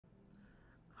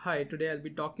Hi, today I'll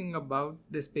be talking about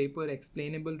this paper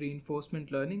Explainable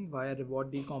Reinforcement Learning via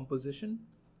Reward Decomposition.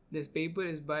 This paper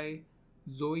is by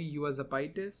Zoe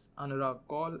Uazapaitis, Anurag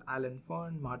Kaul, Alan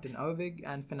Fern, Martin Ervig,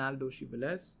 and Finaldo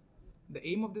Chivalès. The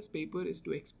aim of this paper is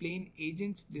to explain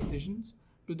agents' decisions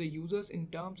to the users in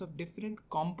terms of different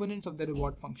components of the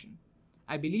reward function.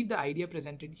 I believe the idea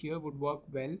presented here would work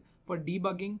well for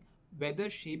debugging whether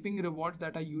shaping rewards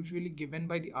that are usually given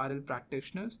by the RL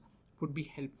practitioners would be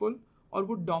helpful or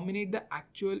would dominate the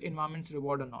actual environment's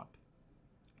reward or not.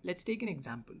 Let's take an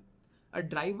example. A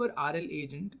driver RL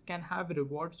agent can have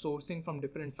reward sourcing from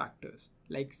different factors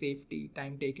like safety,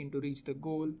 time taken to reach the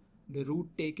goal, the route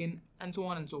taken, and so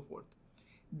on and so forth.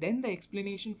 Then the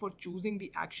explanation for choosing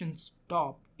the action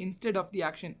stop instead of the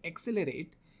action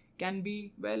accelerate can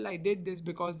be, well, I did this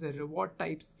because the reward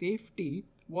type safety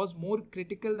was more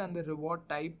critical than the reward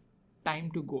type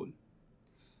time to goal.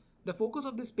 The focus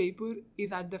of this paper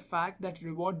is at the fact that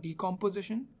reward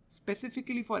decomposition,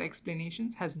 specifically for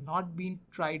explanations, has not been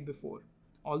tried before.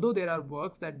 Although there are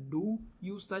works that do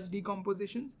use such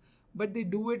decompositions, but they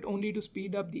do it only to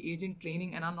speed up the agent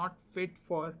training and are not fit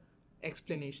for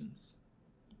explanations.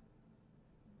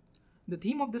 The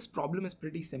theme of this problem is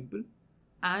pretty simple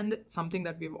and something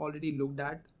that we have already looked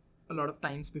at a lot of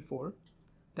times before.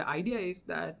 The idea is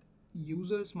that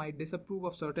users might disapprove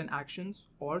of certain actions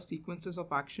or sequences of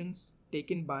actions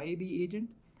taken by the agent,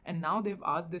 and now they've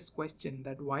asked this question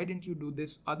that why didn't you do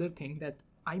this other thing that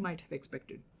I might have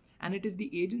expected? And it is the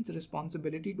agent's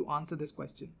responsibility to answer this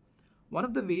question. One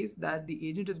of the ways that the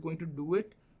agent is going to do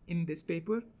it in this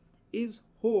paper is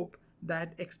hope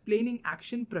that explaining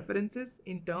action preferences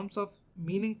in terms of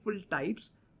meaningful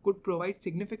types could provide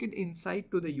significant insight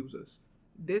to the users.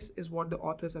 This is what the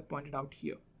authors have pointed out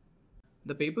here.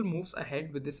 The paper moves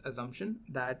ahead with this assumption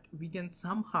that we can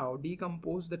somehow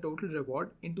decompose the total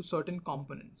reward into certain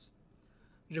components.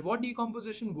 Reward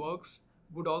decomposition works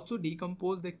would also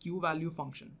decompose the Q value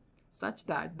function such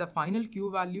that the final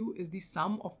Q value is the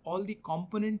sum of all the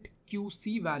component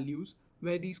QC values,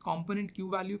 where these component Q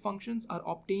value functions are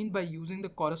obtained by using the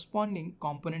corresponding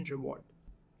component reward.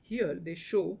 Here they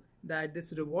show that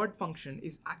this reward function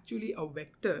is actually a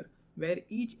vector where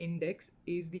each index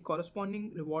is the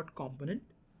corresponding reward component.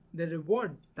 The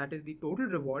reward, that is the total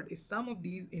reward, is sum of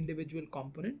these individual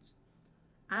components,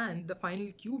 and the final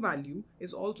Q value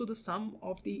is also the sum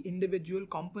of the individual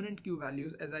component Q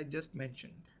values, as I just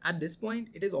mentioned. At this point,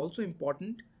 it is also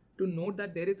important to note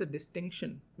that there is a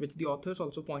distinction, which the authors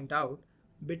also point out,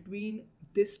 between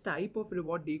this type of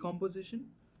reward decomposition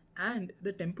and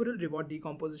the temporal reward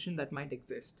decomposition that might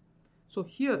exist. So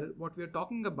here what we are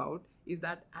talking about is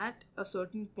that at a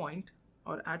certain point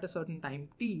or at a certain time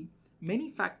t,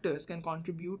 many factors can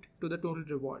contribute to the total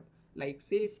reward, like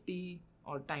safety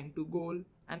or time to goal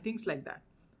and things like that.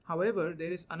 However,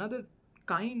 there is another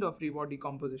kind of reward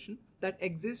decomposition that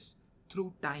exists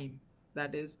through time.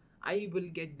 That is, I will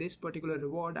get this particular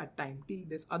reward at time t,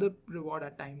 this other reward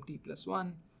at time t plus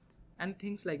 1, and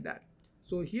things like that.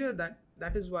 So here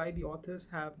that is why the authors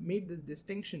have made this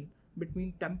distinction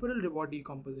between temporal reward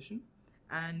decomposition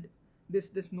and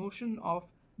this notion of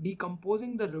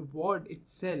decomposing the reward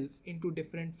itself into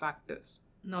different factors.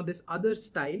 Now this other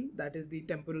style, that is the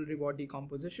temporal reward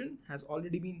decomposition, has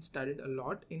already been studied a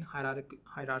lot in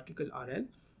hierarchical RL,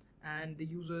 and the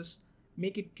users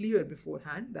make it clear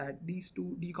beforehand that these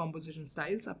two decomposition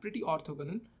styles are pretty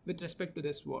orthogonal with respect to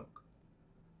this work.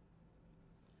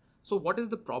 So what is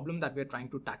the problem that we're trying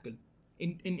to tackle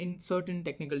in certain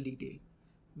technical detail?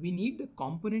 We need the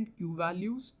component Q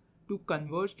values to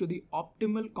converge to the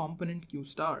optimal component Q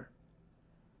star.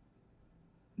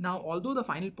 Now, although the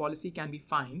final policy can be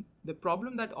fine, the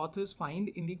problem that authors find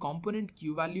in the component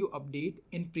Q value update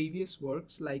in previous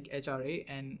works like HRA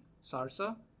and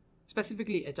SARSA,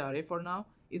 specifically HRA for now,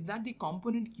 is that the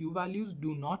component Q values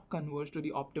do not converge to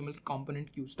the optimal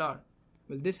component Q star.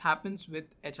 Well, this happens with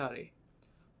HRA.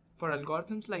 For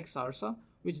algorithms like SARSA,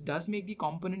 which does make the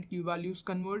component Q values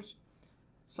converge,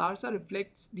 SARSA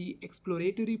reflects the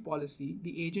exploratory policy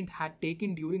the agent had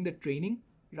taken during the training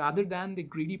rather than the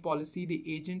greedy policy the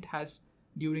agent has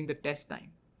during the test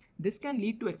time. This can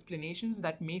lead to explanations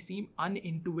that may seem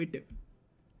unintuitive.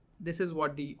 This is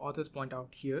what the authors point out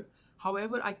here.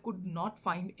 However, I could not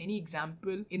find any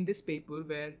example in this paper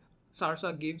where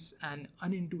SARSA gives an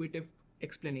unintuitive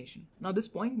explanation. Now this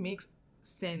point makes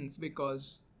sense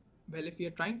because, well, if we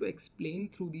are trying to explain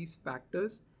through these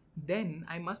factors, then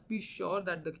I must be sure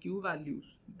that the Q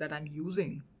values that I'm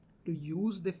using to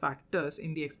use the factors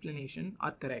in the explanation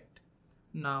are correct.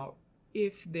 Now,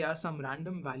 if they are some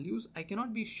random values, I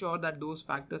cannot be sure that those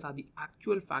factors are the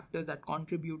actual factors that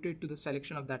contributed to the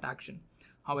selection of that action.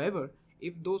 However,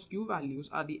 if those Q values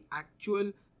are the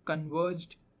actual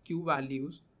converged Q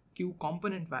values, Q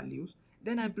component values,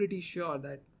 then I'm pretty sure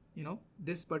that,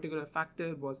 this particular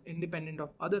factor was independent of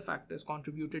other factors,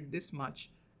 contributed this much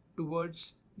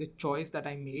towards the choice that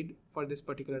I made for this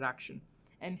particular action.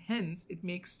 And hence, it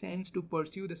makes sense to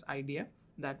pursue this idea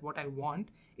that what I want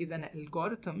is an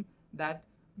algorithm that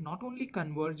not only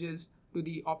converges to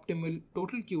the optimal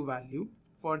total Q value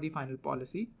for the final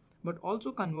policy, but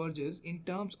also converges in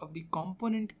terms of the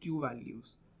component Q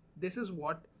values. This is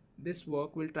what this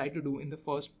work will try to do in the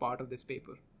first part of this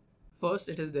paper. First,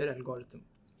 it is their algorithm.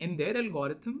 In their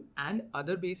algorithm and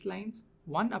other baselines,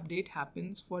 one update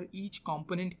happens for each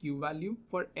component Q value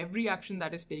for every action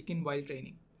that is taken while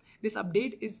training. This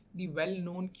update is the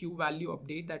well-known Q value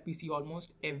update that we see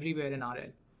almost everywhere in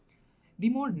RL. The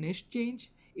more niche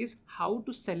change is how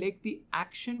to select the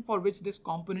action for which this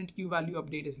component Q value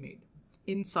update is made.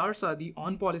 In SARSA, the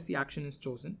on policy action is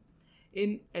chosen.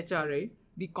 In HRA,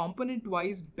 the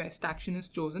component-wise best action is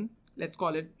chosen. Let's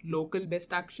call it local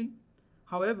best action.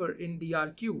 However, in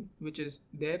DRQ, which is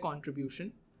their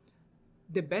contribution,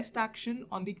 the best action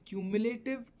on the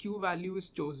cumulative Q value is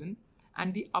chosen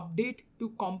and the update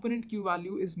to component Q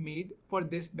value is made for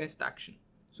this best action.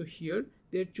 So here,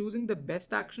 they're choosing the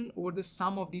best action over the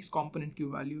sum of these component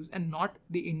Q values and not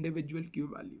the individual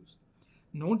Q values.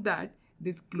 Note that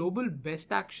this global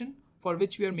best action for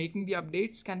which we are making the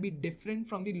updates can be different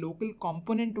from the local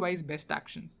component-wise best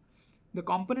actions. The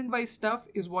component-wise stuff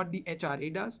is what the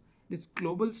HRA does. This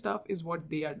global stuff is what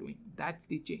they are doing. That's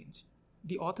the change.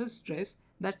 The authors stress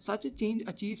that such a change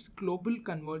achieves global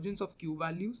convergence of Q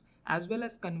values as well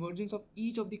as convergence of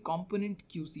each of the component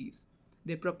QCs.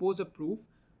 They propose a proof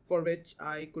for which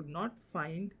I could not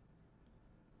find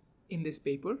in this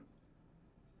paper.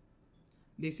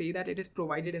 They say that it is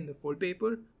provided in the full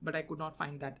paper, but I could not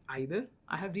find that either.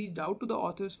 I have reached out to the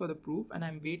authors for the proof and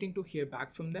I'm waiting to hear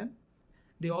back from them.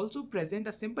 They also present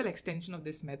a simple extension of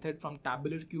this method from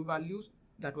tabular Q values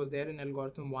that was there in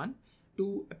algorithm 1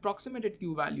 to approximated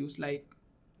Q values like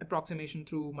approximation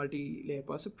through multi-layer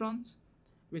perceptrons,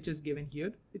 which is given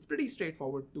here. It's pretty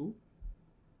straightforward too.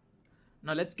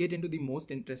 Now let's get into the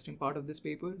most interesting part of this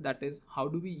paper, that is how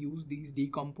do we use these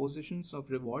decompositions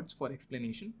of rewards for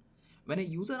explanation. When a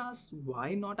user asks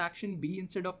why not action B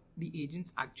instead of the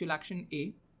agent's actual action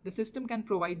A, the system can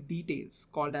provide details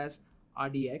called as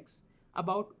RDX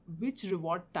about which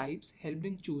reward types helped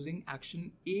in choosing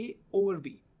action A over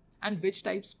B and which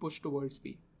types push towards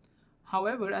B.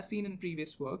 However, as seen in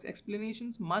previous works,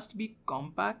 explanations must be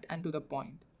compact and to the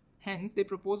point. Hence, they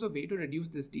propose a way to reduce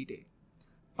this detail.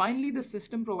 Finally, the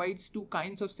system provides two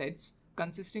kinds of sets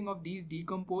consisting of these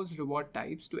decomposed reward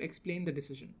types to explain the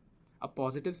decision. A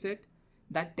positive set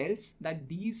that tells that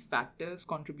these factors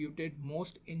contributed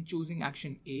most in choosing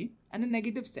action A, and a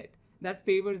negative set that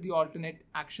favors the alternate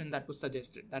action that was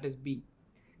suggested, that is B.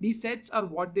 These sets are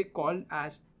what they call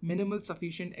as minimal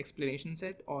sufficient explanation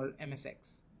set or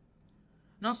MSX.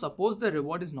 Now suppose the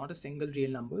reward is not a single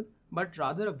real number, but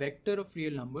rather a vector of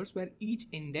real numbers where each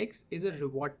index is a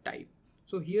reward type.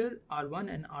 So here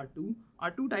R1 and R2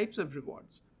 are two types of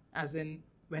rewards, as in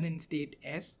when in state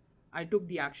S, I took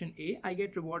the action A, I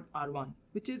get reward R1,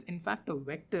 which is in fact a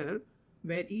vector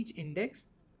where each index,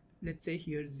 let's say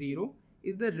here 0,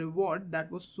 is the reward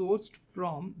that was sourced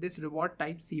from this reward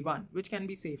type C1, which can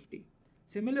be safety.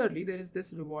 Similarly, there is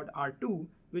this reward R2,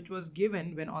 which was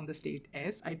given when on the state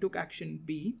S, I took action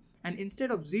B, and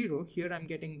instead of 0, here I'm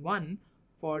getting 1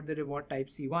 for the reward type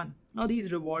C1. Now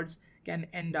these rewards can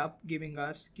end up giving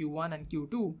us Q1 and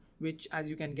Q2, which as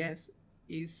you can guess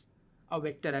is a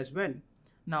vector as well.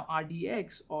 Now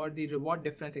RDX, or the reward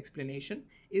difference explanation,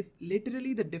 is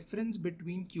literally the difference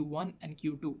between Q1 and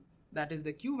Q2. That is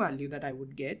the Q value that I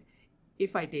would get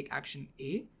if I take action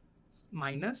A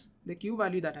minus the Q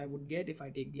value that I would get if I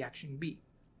take the action B.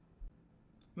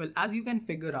 Well, as you can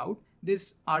figure out,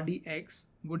 this RDX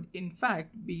would in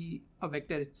fact be a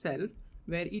vector itself,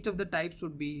 where each of the types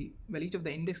would be, well, each of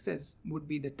the indexes would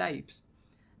be the types.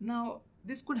 Now,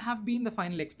 this could have been the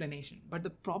final explanation, but the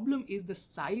problem is the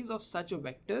size of such a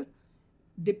vector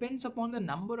depends upon the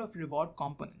number of reward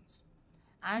components,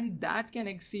 and that can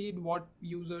exceed what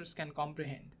users can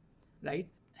comprehend, right?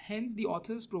 Hence, the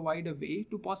authors provide a way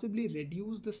to possibly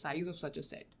reduce the size of such a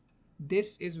set.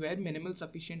 This is where minimal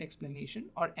sufficient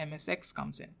explanation, or MSX,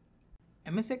 comes in.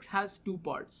 MSX has two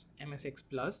parts, MSX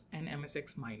plus and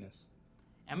MSX minus.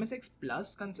 MSX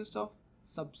plus consists of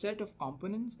subset of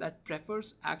components that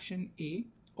prefers action A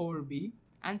over B,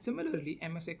 and similarly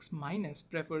MSX minus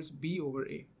prefers B over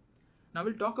A. Now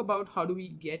we'll talk about how do we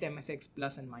get MSX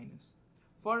plus and minus.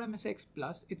 For MSX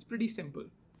plus, it's pretty simple.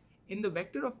 In the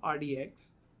vector of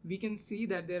RDX, we can see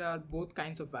that there are both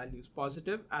kinds of values,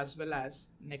 positive as well as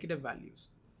negative values.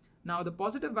 Now the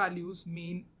positive values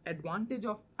mean advantage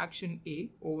of action A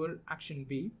over action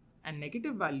B, and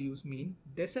negative values mean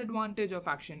disadvantage of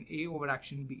action A over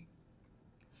action B.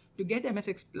 To get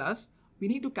MSX plus, we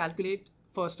need to calculate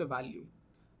first a value.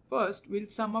 First, we'll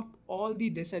sum up all the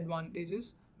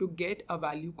disadvantages to get a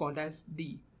value called as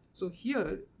D. So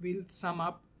here we'll sum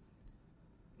up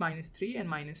 -3 and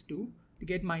 -2. To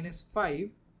get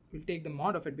 -5, we'll take the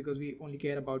mod of it because we only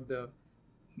care about the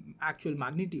actual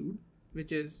magnitude,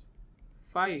 which is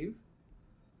 5,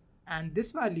 and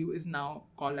this value is now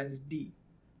called as D.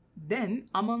 Then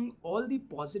among all the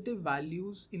positive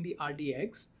values in the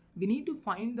RDX, we need to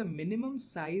find the minimum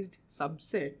sized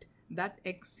subset that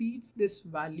exceeds this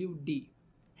value D.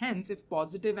 Hence, if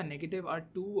positive and negative are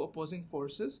two opposing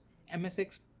forces,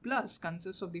 MSX plus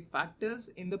consists of the factors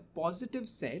in the positive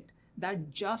set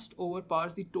that just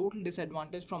overpowers the total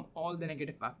disadvantage from all the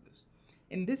negative factors.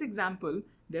 In this example,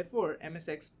 therefore,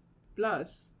 MSX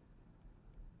plus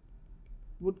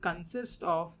would consist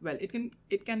of, well,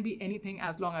 it can be anything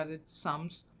as long as it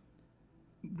sums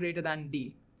greater than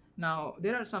D. Now,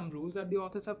 there are some rules that the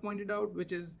authors have pointed out,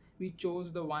 which is we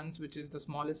chose the ones which is the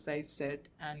smallest size set,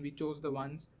 and we chose the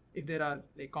ones, if there are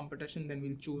like competition, then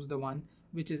we'll choose the one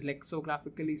which is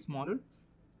lexicographically smaller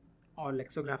or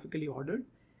lexicographically ordered.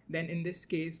 Then in this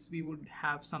case, we would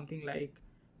have something like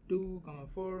 2,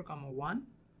 4, 1,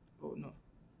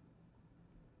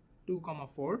 2,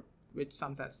 4, which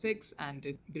sums as 6 and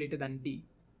is greater than D.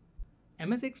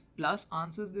 MSX Plus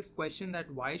answers this question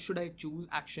that why should I choose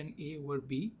action A over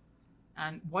B,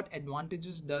 and what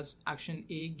advantages does action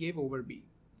A give over B.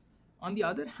 On the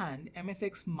other hand,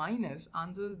 MSX Minus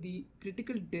answers the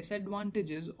critical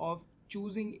disadvantages of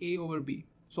choosing A over B.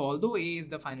 So although A is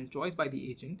the final choice by the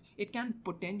agent, it can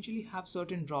potentially have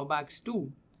certain drawbacks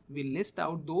too. We list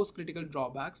out those critical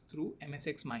drawbacks through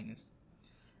MSX Minus.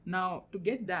 Now to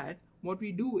get that, what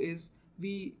we do is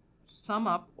we sum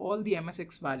up all the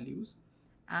MSX values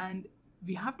and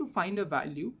we have to find a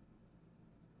value.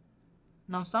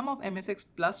 Now sum of MSX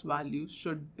plus values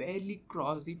should barely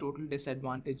cross the total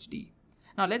disadvantage D.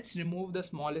 Now let's remove the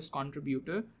smallest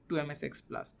contributor to MSX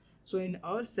plus. So in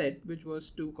our set, which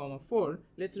was 2, 4,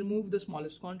 let's remove the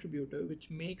smallest contributor, which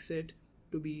makes it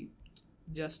to be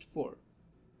just 4.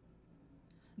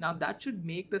 Now that should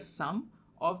make the sum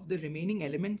of the remaining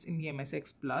elements in the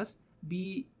MSX plus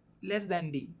be less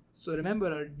than D. So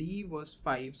remember, our D was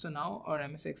 5. So now our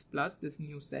MSX plus, this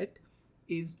new set,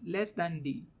 is less than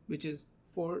D, which is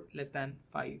 4 less than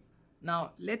 5.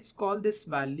 Now let's call this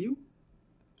value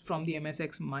from the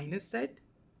MSX minus set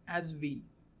as V.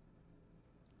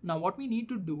 Now what we need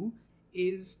to do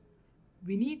is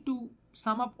we need to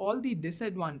sum up all the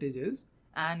disadvantages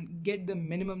and get the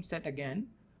minimum set again,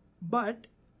 but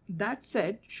that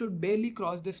set should barely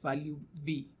cross this value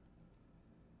V.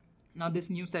 Now this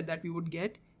new set that we would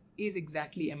get is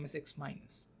exactly MSX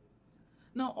minus.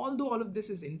 Now although all of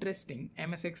this is interesting,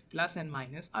 MSX plus and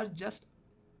minus are just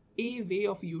a way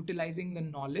of utilizing the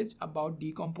knowledge about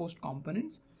decomposed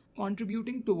components,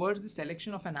 contributing towards the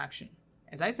selection of an action.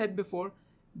 As I said before,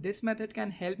 this method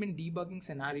can help in debugging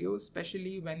scenarios,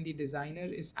 especially when the designer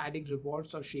is adding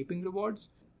rewards or shaping rewards.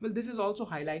 Well, this is also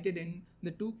highlighted in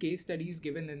the 2 case studies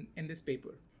given in this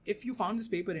paper. If you found this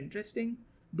paper interesting,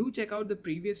 do check out the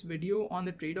previous video on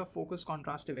the trade-off focus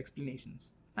contrastive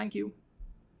explanations. Thank you.